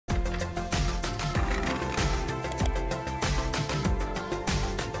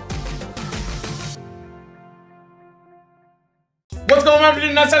What's going on,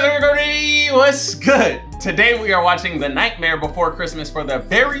 everybody? What's good? Today we are watching The Nightmare Before Christmas for the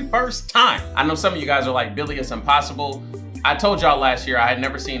very first time. I know some of you guys are like, Billy, it's impossible. I told y'all last year I had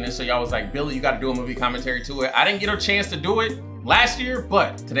never seen this, so y'all was like, Billy, you gotta do a movie commentary to it. I didn't get a chance to do it last year,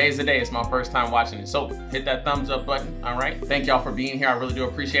 but today's the day. It's my first time watching it. So hit that thumbs up button, all right? Thank y'all for being here. I really do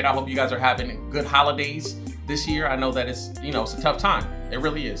appreciate it. I hope you guys are having good holidays this year. I know that it's, it's a tough time. It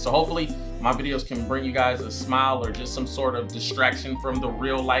really is. So hopefully my videos can bring you guys a smile or just some sort of distraction from the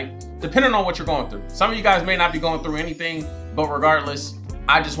real life, depending on what you're going through. Some of you guys may not be going through anything, but regardless,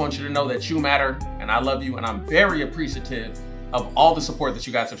 I just want you to know that you matter and I love you, and I'm very appreciative of all the support that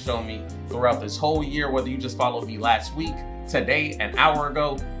you guys have shown me throughout this whole year, whether you just followed me last week, today, an hour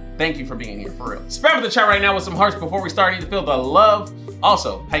ago. Thank you for being here, for real. Spam the chat right now with some hearts before we start. I need to feel the love.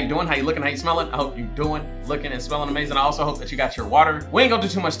 Also, how you doing? How you looking? How you smelling? I hope you're doing, looking, and smelling amazing. I also hope that you got your water. We ain't gonna do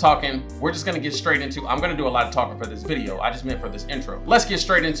too much talking. We're just gonna get straight into, I'm gonna do a lot of talking for this video. I just meant for this intro. Let's get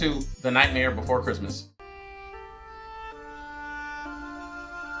straight into The Nightmare Before Christmas.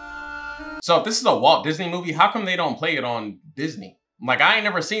 So if this is a Walt Disney movie, how come they don't play it on Disney? Like, I ain't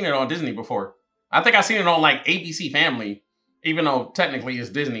never seen it on Disney before. I think I've seen it on like ABC Family, even though technically it's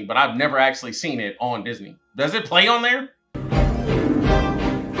Disney, but I've never actually seen it on Disney. Does it play on there?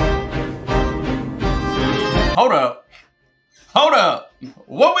 Hold up. Hold up.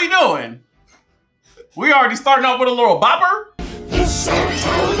 What we doing? We already starting off with a little bopper?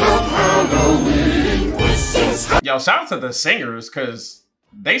 Yo, shout out to the singers, because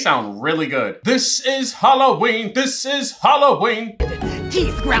they sound really good. This is Halloween. This is Halloween.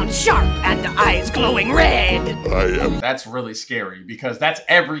 Teeth ground sharp and eyes glowing red. That's really scary, because that's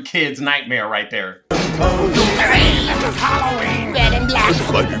every kid's nightmare right there. Halloween. Red and black.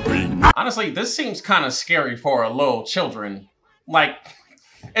 Honestly, this seems kind of scary for a little children. Like,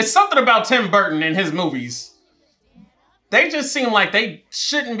 it's something about Tim Burton and his movies. They just seem like they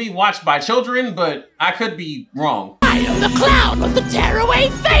shouldn't be watched by children, but I could be wrong. I am the clown with the tearaway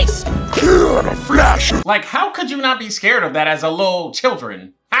face. Flash. Like, how could you not be scared of that as a little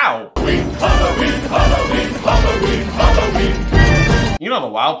children? How? Halloween, Halloween, Halloween, Halloween. You know, the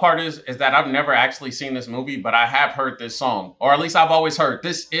wild part is that I've never actually seen this movie, but I have heard this song. Or at least I've always heard,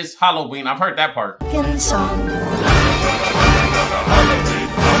 this is Halloween. I've heard that part.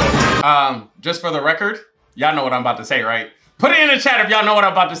 Just for the record, y'all know what I'm about to say, right? Put it in the chat if y'all know what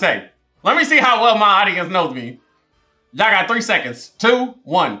I'm about to say. Let me see how well my audience knows me. Y'all got 3 seconds. 2,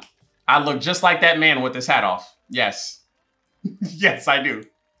 1. I look just like that man with his hat off. Yes. Yes, I do.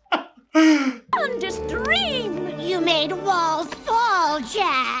 On this dream, you made walls fall,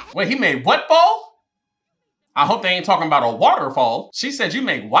 Jack. Wait, he made what fall? I hope they ain't talking about a waterfall. She said you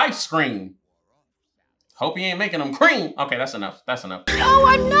make wife scream. Hope he ain't making them cream. Okay, that's enough. That's enough. No,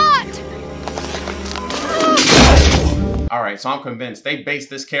 I'm not. All right, so I'm convinced they based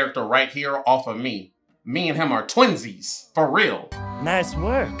this character right here off of me. Me and him are twinsies, for real. Nice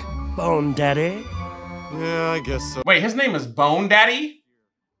work, Bone Daddy. Yeah, I guess so. Wait, his name is Bone Daddy?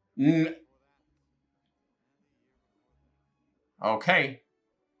 Okay.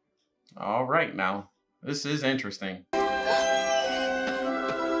 All right, now. This is interesting.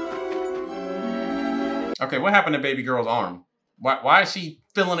 Okay, what happened to baby girl's arm? Why is she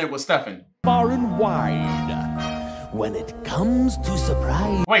filling it with stuffing? Far and wide. When it comes to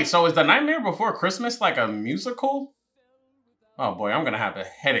surprise. Wait, so is The Nightmare Before Christmas like a musical? Oh boy, I'm gonna have a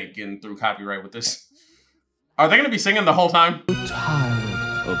headache getting through copyright with this. Are they gonna be singing the whole time?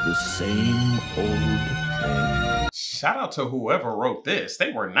 Tired of the same old thing. Shout out to whoever wrote this.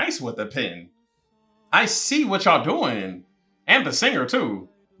 They were nice with the pen. I see what y'all doing. And the singer too.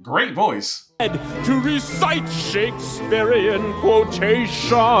 Great voice. To recite Shakespearean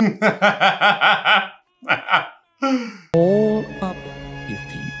quotation. All up if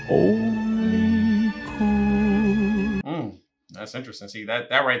he only could. That's interesting. See,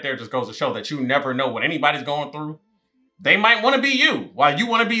 that right there just goes to show that you never know what anybody's going through. They might want to be you while you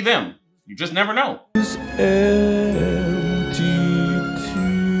want to be them. You just never know.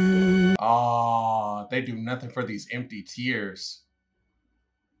 Oh, they do nothing for these empty tears.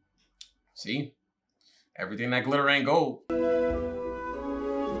 See? Everything that glitter ain't gold.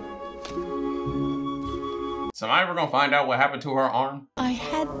 So am I ever gonna find out what happened to her arm? I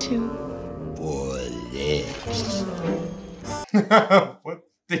had to. For this. What?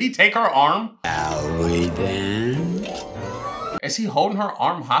 Did he take her arm? Are we then? Is he holding her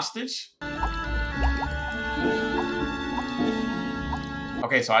arm hostage?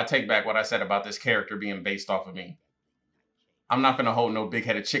 Okay, so I take back what I said about this character being based off of me. I'm not gonna hold no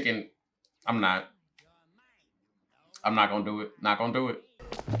big-headed chicken. I'm not gonna do it. Not gonna do it.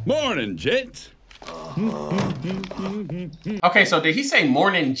 Morning, gents. Okay, so did he say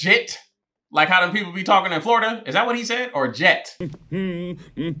morning jit? Like how them people be talking in Florida? Is that what he said? Or jet? Wait,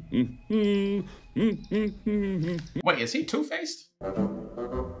 is he two-faced?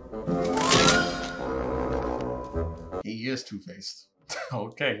 He is two-faced.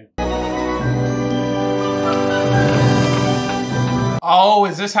 Okay. Oh,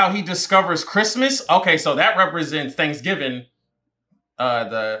 is this how he discovers Christmas? Okay, so that represents Thanksgiving.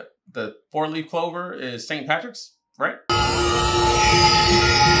 The four-leaf clover is St. Patrick's, right?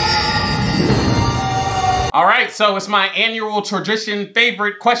 All right, so it's my annual tradition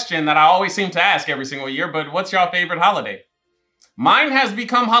favorite question that I always seem to ask every single year, but what's your favorite holiday? Mine has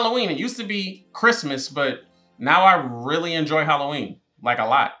become Halloween. It used to be Christmas, but now I really enjoy Halloween, like a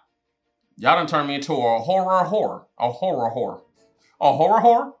lot. Y'all done turned me into a horror whore. A horror whore. A horror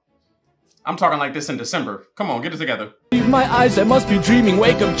whore? I'm talking like this in December. Come on, get it together. My eyes, I must be dreaming.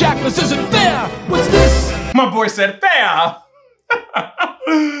 Wake up, Jack, this isn't fair! What's this? My boy said fair!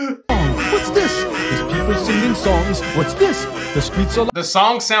 What's this? There's people singing songs. What's this? The streets are... The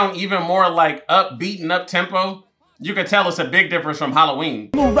songs sound even more like upbeat and up-tempo. You can tell it's a big difference from Halloween.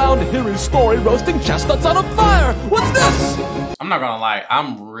 Around hearing story, roasting chestnuts on a fire. What's this? I'm not gonna lie,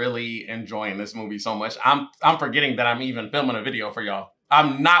 I'm really enjoying this movie so much. I'm forgetting that I'm even filming a video for y'all.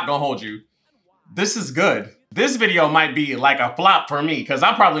 I'm not gonna hold you. This is good. This video might be like a flop for me because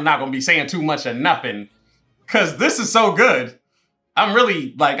I'm probably not gonna be saying too much of nothing because this is so good. I'm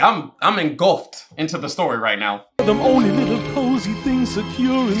really, like, I'm engulfed into the story right now. Them only little cozy things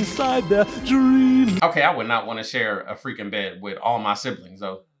secure inside their dreams. Okay, I would not want to share a freaking bed with all my siblings,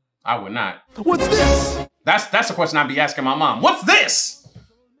 though. I would not. What's this? That's a question I'd be asking my mom. What's this?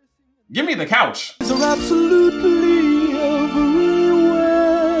 Give me the couch. They're absolutely everywhere.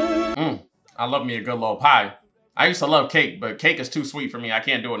 I love me a good little pie. I used to love cake, but cake is too sweet for me. I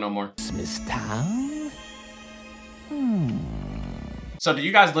can't do it no more. Christmas town? So do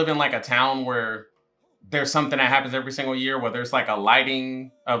you guys live in like a town where there's something that happens every single year, where there's like a lighting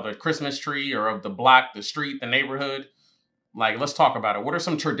of a Christmas tree or of the block, the street, the neighborhood? Like, let's talk about it. What are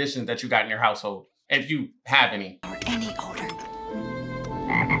some traditions that you got in your household, if you have any? Or any odor.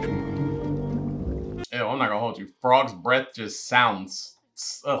 Ew, I'm not gonna hold you. Frog's breath just sounds,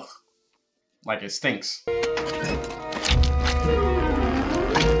 ugh, like it stinks.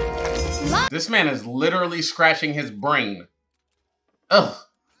 This man is literally scratching his brain. Ugh.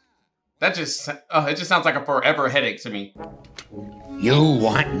 That just, it just sounds like a forever headache to me. You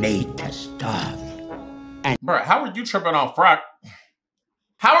want me to stop? Bruh, how are you tripping off Frog?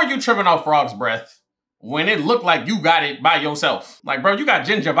 How are you tripping off Frog's breath when it looked like you got it by yourself? Like, bro, you got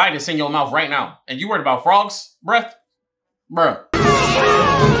gingivitis in your mouth right now, and you worried about Frog's breath? Bruh.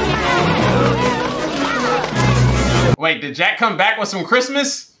 Wait, did Jack come back with some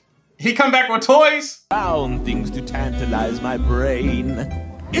Christmas? He come back with toys? Found things to tantalize my brain.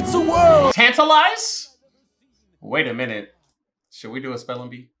 It's a world. Tantalize? Wait a minute. Should we do a spelling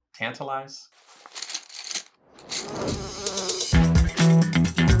bee? Tantalize?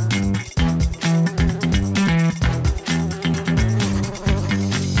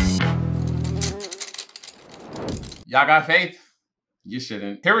 Y'all got faith? You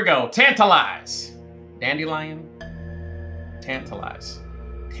shouldn't. Here we go. Tantalize. Dandelion. Tantalize.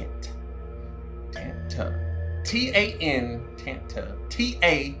 T-A-N, Tanta.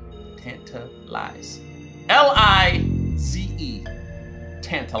 T-A, tantalize. L-I-Z-E,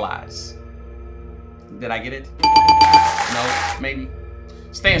 tantalize. Did I get it? No, maybe.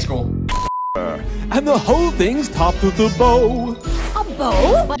 Stay in school. And the whole thing's topped with a bow. A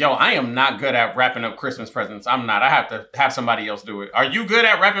bow? Yo, I am not good at wrapping up Christmas presents. I'm not. I have to have somebody else do it. Are you good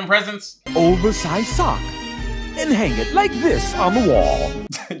at wrapping presents? Oversized sock. And hang it like this on the wall.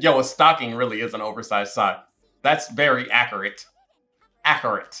 Yo, a stocking really is an oversized sock. That's very accurate.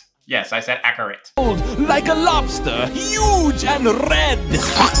 Accurate. Yes, I said accurate. Like a lobster, huge and red.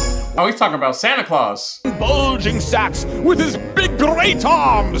 Oh, he's talking about Santa Claus. Bulging sacks with his big great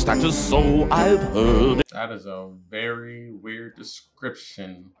arms. That is so I've heard. That is a very weird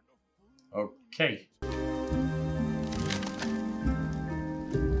description. Okay.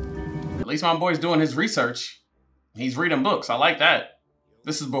 At least my boy's doing his research. He's reading books. I like that.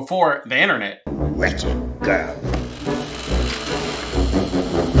 This is before the internet. Wretched girl.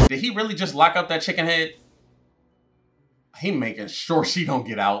 Did he really just lock up that chicken head? He making sure she don't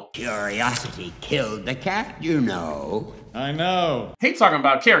get out. Curiosity killed the cat, you know. I know. He talking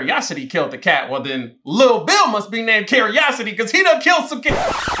about Curiosity killed the cat. Well then, Lil Bill must be named Curiosity because he done killed some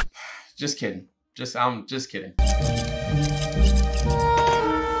cat. Just kidding. I'm just kidding.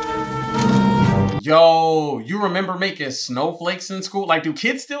 Yo, you remember making snowflakes in school? Like, do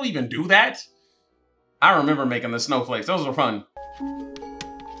kids still even do that? I remember making the snowflakes. Those were fun.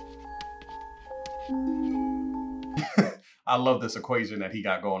 I love this equation that he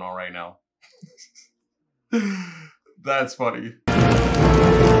got going on right now. That's funny.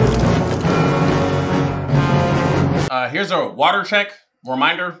 Here's a water check,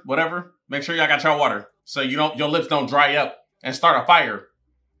 reminder, whatever. Make sure y'all got y'all water so your lips don't dry up and start a fire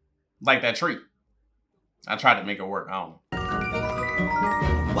like that tree. I tried to make it work. I don't know.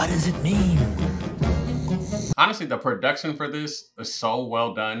 What does it mean? Honestly, the production for this is so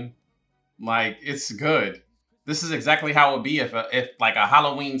well done. Like, it's good. This is exactly how it would be if like a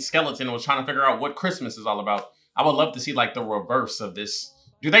Halloween skeleton was trying to figure out what Christmas is all about. I would love to see like the reverse of this.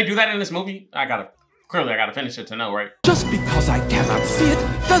 Do they do that in this movie? Clearly I gotta finish it to know, right? Just because I cannot see it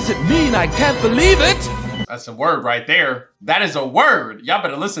doesn't mean I can't believe it. That's a word right there. That is a word. Y'all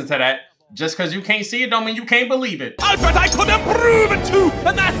better listen to that. Just because you can't see it don't mean you can't believe it. I bet I could improve it too,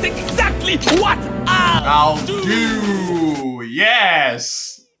 and that's exactly what I'll do.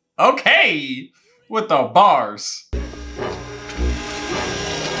 Yes. Okay. With the bars.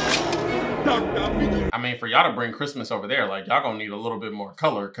 I mean, for y'all to bring Christmas over there, like, y'all gonna need a little bit more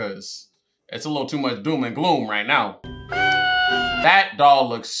color because it's a little too much doom and gloom right now. That doll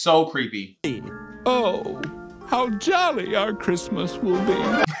looks so creepy. Oh, how jolly our Christmas will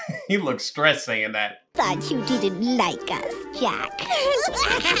be. He looks stressed saying that. Thought you didn't like us, Jack.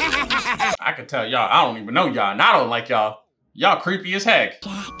 I can tell y'all, I don't even know y'all, and I don't like y'all. Y'all creepy as heck.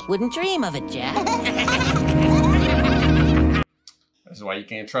 Jack. Wouldn't dream of it, Jack. That's why you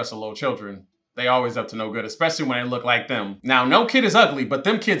can't trust the little children. They always up to no good, especially when they look like them. Now, no kid is ugly, but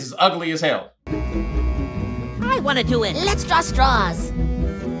them kids is ugly as hell. I want to do it. Let's draw straws.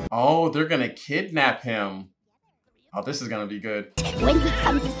 Oh, they're gonna kidnap him. Oh, this is gonna be good. When he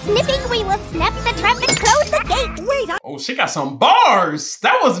comes sniffing, we will snap the trap and close the gate. Wait. Oh, she got some bars.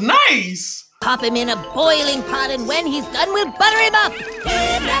 That was nice. Pop him in a boiling pot, and when he's done, we'll butter him up.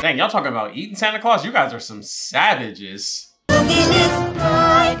 Dang, y'all talking about eating Santa Claus? You guys are some savages.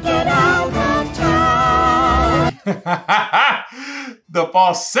 The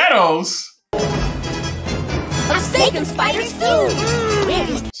falsettos. Forsaken spiders too.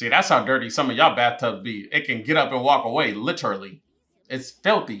 See, that's how dirty some of y'all bathtubs be. It can get up and walk away, literally. It's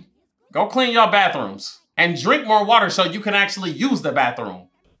filthy. Go clean y'all bathrooms and drink more water so you can actually use the bathroom.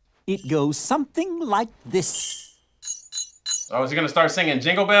 It goes something like this. Oh, is he gonna start singing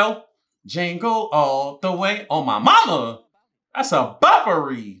Jingle Bell? Jingle all the way. Oh, my mama. That's a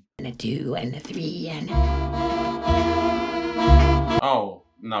buffery. And a 2 and a 3 and... Oh,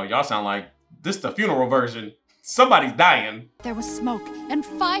 no, y'all sound like this the funeral version. Somebody's dying. There was smoke and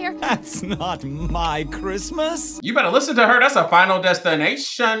fire. That's not my Christmas. You better listen to her. That's a Final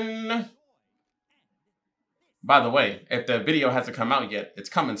Destination. By the way, if the video hasn't come out yet, it's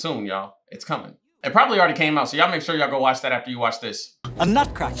coming soon, y'all. It's coming. It probably already came out, so y'all make sure y'all go watch that after you watch this. A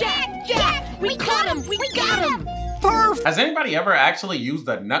nutcracker. Jack! We caught him! We got him! Perfect. Has anybody ever actually used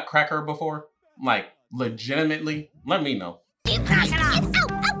the nutcracker before? Like, legitimately? Let me know.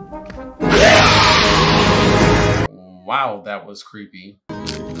 Wow, that was creepy.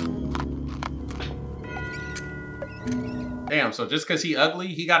 Damn, so just because he ugly,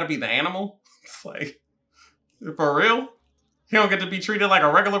 he gotta be the animal? It's like, for real? He don't get to be treated like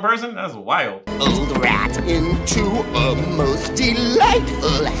a regular person? That's wild. Old rat into a most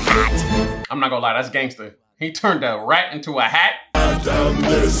delightful hat. I'm not gonna lie, that's gangster. He turned a rat into a hat.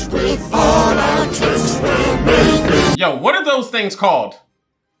 Yo, what are those things called?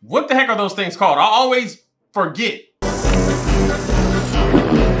 What the heck are those things called? I always forget.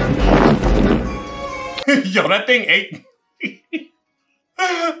 Yo, that thing ate.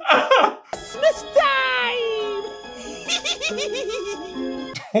 Christmas time!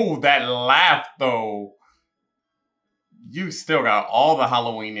 Oh, that laugh though. You still got all the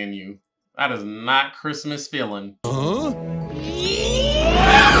Halloween in you. That is not Christmas feeling. Huh?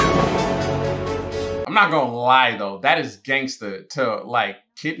 I'm not gonna lie though, that is gangster to like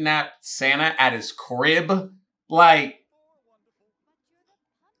kidnap Santa at his crib. Like,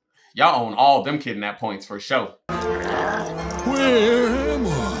 y'all own all them kidnap points for sure. Where am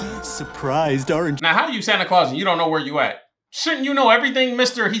I? Surprised, aren't you? Now, how are you Santa Claus and you don't know where you at? Shouldn't you know everything,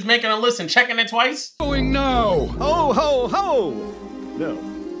 mister? He's making a list and checking it twice? Going now. Ho, ho, ho. No.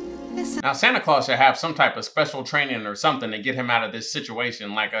 Now, Santa Claus should have some type of special training or something to get him out of this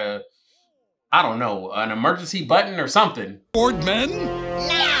situation, like a, I don't know, an emergency button or something. Boardmen?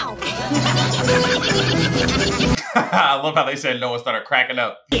 Now! I love how they said no and started cracking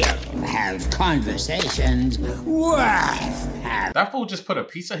up. Have conversations worth having. That fool just put a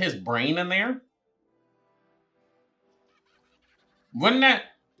piece of his brain in there? Wouldn't that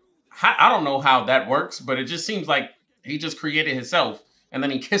I don't know how that works, but it just seems like he just created himself and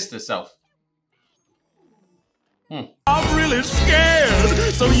then he kissed himself. I'm really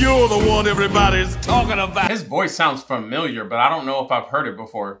scared, so you're the one everybody's talking about. His voice sounds familiar, but I don't know if I've heard it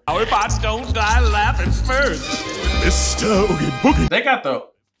before. Now, if I don't die laughing first, Mr. Oogie Boogie. They got the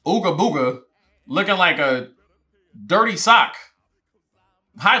Ooga Booga looking like a dirty sock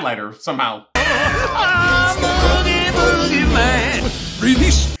highlighter somehow. I'm Oogie Boogie Man.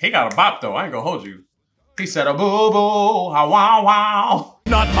 Release. He got a bop though, I ain't gonna hold you. He said a boo boo, a wow wow.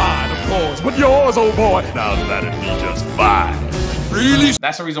 Not mine, of course, but yours, oh boy. Now that'd be just fine. Release.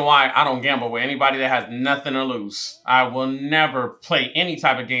 That's the reason why I don't gamble with anybody that has nothing to lose. I will never play any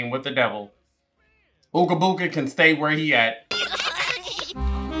type of game with the devil. Ooga Booga can stay where he at.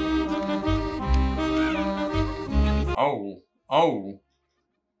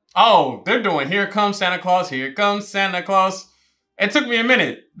 Oh, they're doing Here Comes Santa Claus, Here Comes Santa Claus. It took me a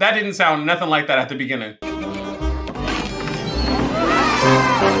minute. That didn't sound nothing like that at the beginning.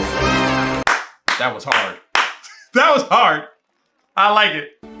 That was hard. That was hard. I like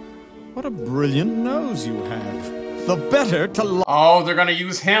it. What a brilliant nose you have. The better to Oh, they're gonna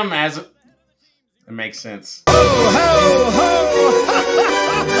use him as... It makes sense. Now,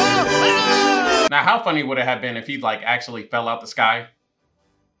 how funny would it have been if he like actually fell out the sky?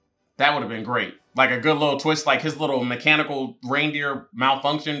 That would have been great. Like a good little twist, like his little mechanical reindeer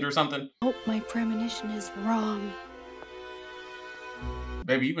malfunctioned or something. Hope my premonition is wrong.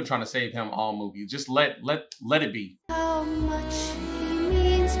 Baby, you've been trying to save him all movie. Just let it be. How much he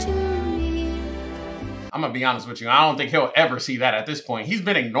means to me. I'm gonna be honest with you. I don't think he'll ever see that at this point. He's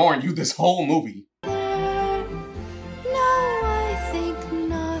been ignoring you this whole movie. No, I think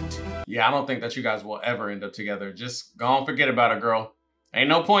not. Yeah, I don't think that you guys will ever end up together. Just go and forget about it, girl. Ain't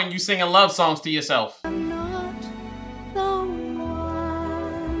no point in you singing love songs to yourself. I'm not the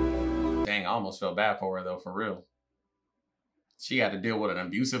one. Dang, I almost felt bad for her though, for real. She had to deal with an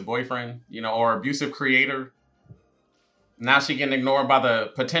abusive boyfriend, you know, or abusive creator. Now she getting ignored by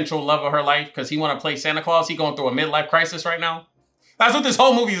the potential love of her life because he want to play Santa Claus. He going through a midlife crisis right now. That's what this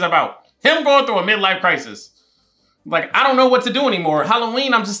whole movie is about. Him going through a midlife crisis. Like, I don't know what to do anymore.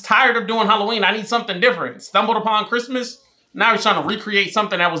 Halloween, I'm just tired of doing Halloween. I need something different. Stumbled upon Christmas. Now he's trying to recreate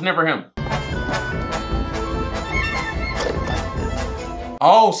something that was never him.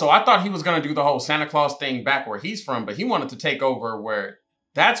 Oh, so I thought he was gonna do the whole Santa Claus thing back where he's from, but he wanted to take over where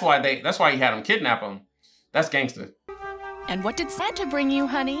that's why he had him kidnap him. That's gangster. And what did Santa bring you,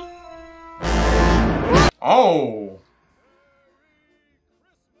 honey? Oh.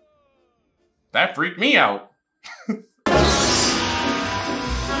 That freaked me out.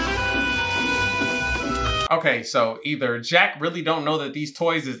 Okay, so either Jack really don't know that these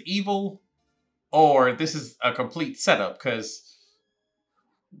toys is evil, or this is a complete setup, because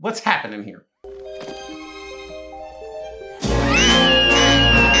what's happening here?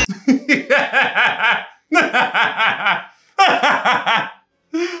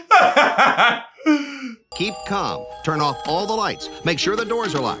 Keep calm. Turn off all the lights. Make sure the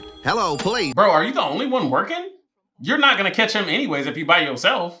doors are locked. Hello, police. Bro, are you the only one working? You're not gonna catch him anyways if you by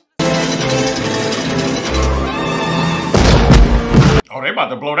yourself. Oh, they about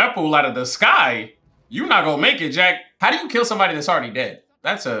to blow that fool out of the sky. You not gonna make it, Jack. How do you kill somebody that's already dead?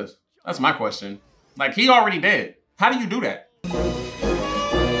 That's my question. Like, he already dead. How do you do that?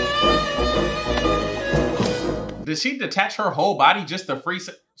 Did she detach her whole body just to free?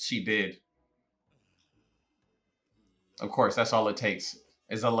 She did. Of course, that's all it takes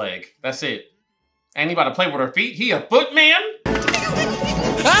is a leg. That's it. Ain't he about to play with her feet? He a foot man?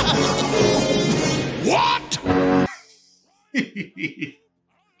 What? He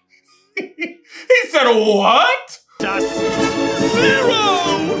said what? Just zero.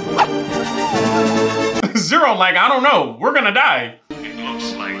 Zero, like, I don't know. We're gonna die. It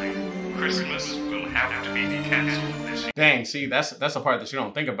looks like Christmas will have to be canceled this year. Dang, see, that's a part that you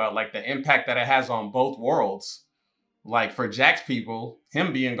don't think about, like the impact that it has on both worlds. Like for Jack's people,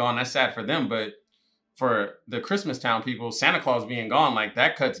 him being gone, that's sad for them, but for the Christmas Town people, Santa Claus being gone, like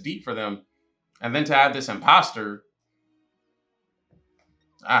that cuts deep for them. And then to have this imposter,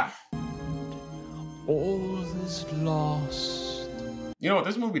 All is lost. You know what?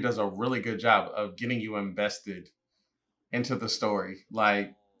 This movie does a really good job of getting you invested into the story.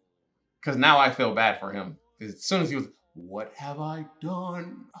 Like, because now I feel bad for him. As soon as he was, what have I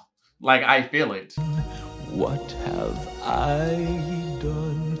done? Like, I feel it. What have I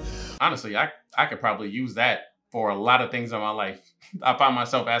done? Honestly, I could probably use that for a lot of things in my life. I find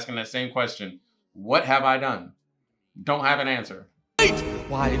myself asking that same question. What have I done? Don't have an answer. Wait!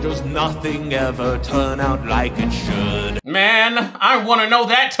 Why does nothing ever turn out like it should? Man, I want to know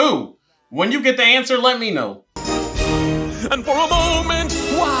that too. When you get the answer, let me know. And for a moment,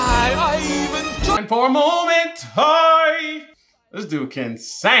 why I even took... And for a moment, this dude can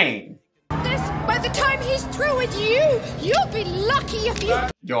sing. By the time he's through with you, you'll be lucky if you...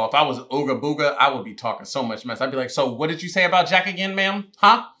 Yo, if I was Ooga Booga, I would be talking so much mess. I'd be like, so what did you say about Jack again, ma'am?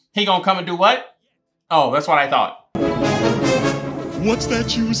 Huh? He gonna come and do what? Oh, that's what I thought. What's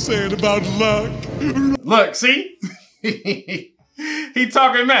that you said about luck? Look, see? He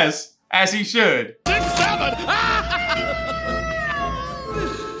talking mess, as he should. 6, 7!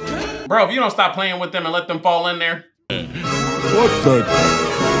 Bro, if you don't stop playing with them and let them fall in there. What the?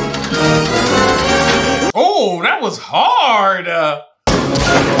 Oh, that was hard.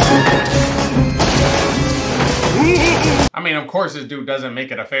 I mean, of course this dude doesn't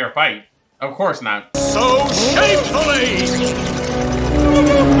make it a fair fight. Of course not. So shamefully!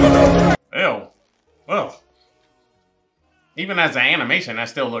 Ew. Ugh. Even as an animation, that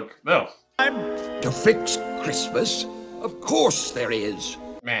still look, ugh. To fix Christmas? Of course there is.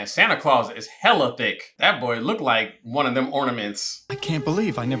 Man, Santa Claus is hella thick. That boy looked like one of them ornaments. I can't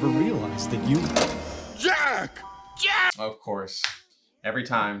believe I never realized that you... Jack! Jack! Of course. Every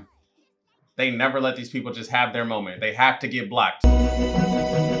time. They never let these people just have their moment. They have to get blocked.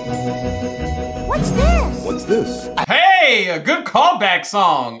 What's this? What's this? Hey, a good callback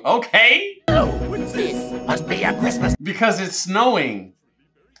song. Okay. Oh, what's this? Must be a Christmas. Because it's snowing.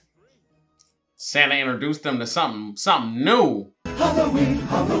 Santa introduced them to something new. Halloween,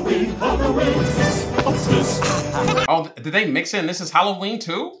 Halloween, Halloween. What's this? What's this? Oh, did they mix in? This is Halloween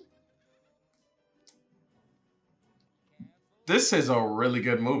too? This is a really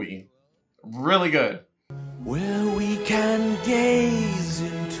good movie. Really good. Where we can gaze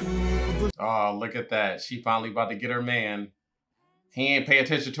into the... Oh, look at that. She finally about to get her man. He ain't pay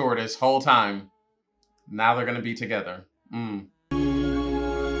attention to her this whole time. Now they're gonna be together.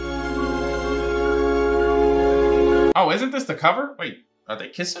 Oh, isn't this the cover? Wait, are they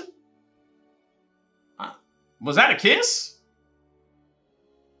kissing? Was that a kiss?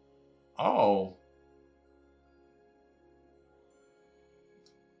 Oh.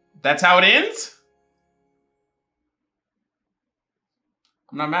 That's how it ends?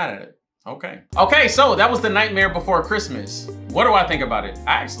 I'm not mad at it. Okay. Okay, so that was The Nightmare Before Christmas. What do I think about it?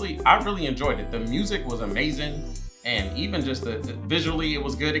 I really enjoyed it. The music was amazing. And even just the visually, it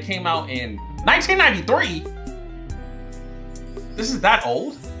was good. It came out in 1993. This is that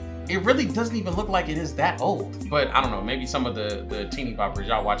old? It really doesn't even look like it is that old. But I don't know, maybe some of the teeny boppers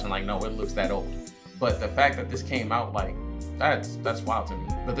y'all watching like, no, it looks that old. But the fact that this came out like, that's wild to me.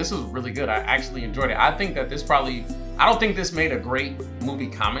 But this was really good. I actually enjoyed it. I think that this probably, I don't think this made a great movie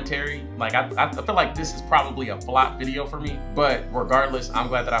commentary. Like I feel like this is probably a flop video for me. But regardless, I'm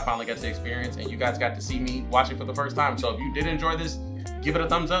glad that I finally got to experience and you guys got to see me watch it for the first time. So if you did enjoy this, give it a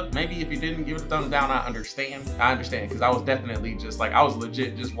thumbs up. Maybe if you didn't, give it a thumbs down. I understand because I was definitely just like, I was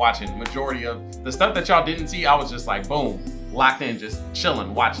legit just watching. Majority of the stuff that y'all didn't see, I was just like, boom, locked in, just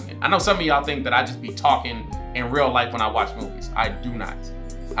chilling, watching it. I know some of y'all think that I just be talking in real life when I watch movies. I do not.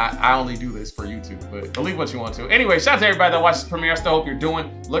 I only do this for YouTube, but believe what you want to. Anyway, shout out to everybody that watched this premiere. I still hope you're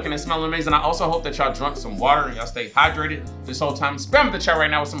looking and smelling amazing. I also hope that y'all drunk some water and y'all stay hydrated this whole time. Spam the chat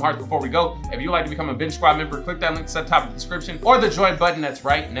right now with some hearts before we go. If you'd like to become a Binge Squad member, click that link at the top of the description or the join button that's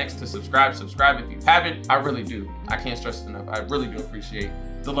right next to subscribe. Subscribe if you haven't. I really do. I can't stress it enough. I really do appreciate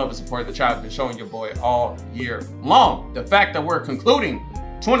the love and support that y'all have been showing your boy all year long. The fact that we're concluding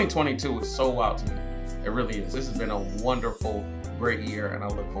 2022 is so wild to me. It really is. This has been a wonderful, great year, and I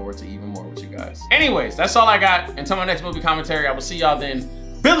look forward to even more with you guys. Anyways, that's all I got. Until my next movie commentary, I will see y'all then.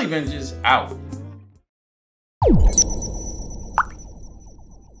 BillyBinges out.